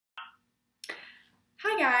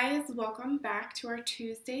guys, welcome back to our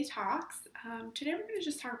Tuesday talks. Today we're going to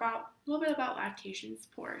just talk about a little bit about lactation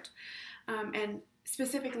support and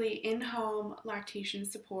specifically in-home lactation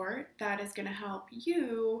support that is going to help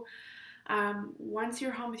you once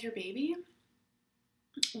you're home with your baby.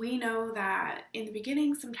 We know that in the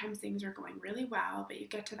beginning sometimes things are going really well, but you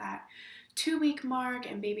get to that 2-week mark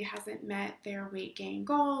and baby hasn't met their weight gain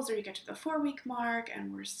goals, or you get to the 4-week mark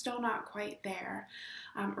and we're still not quite there.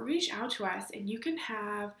 Reach out to us and you can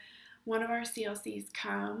have one of our CLCs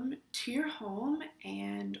come to your home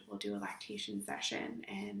and we'll do a lactation session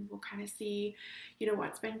and we'll kind of see,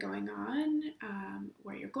 what's been going on,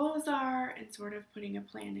 where your goals are, and sort of putting a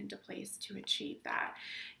plan into place to achieve that.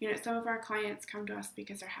 Some of our clients come to us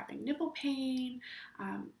because they're having nipple pain,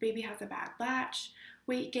 baby has a bad latch,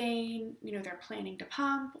 weight gain, they're planning to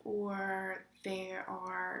pump, or they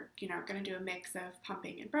are, going to do a mix of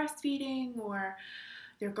pumping and breastfeeding, or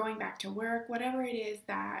they're going back to work. Whatever it is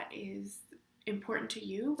that is important to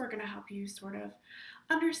you, we're going to help you sort of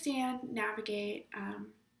understand, navigate,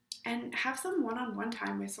 and have some one-on-one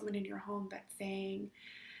time with someone in your home that's saying,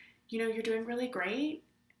 you're doing really great.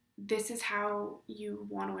 This is how you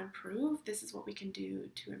want to improve. This is what we can do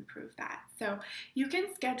to improve that. So you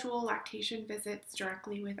can schedule lactation visits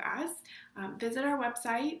directly with us. Visit our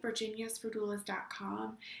website,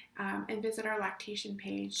 virginiasfordoulas.com, and visit our lactation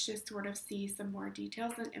page to sort of see some more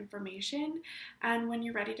details and information. And when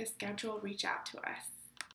you're ready to schedule, reach out to us.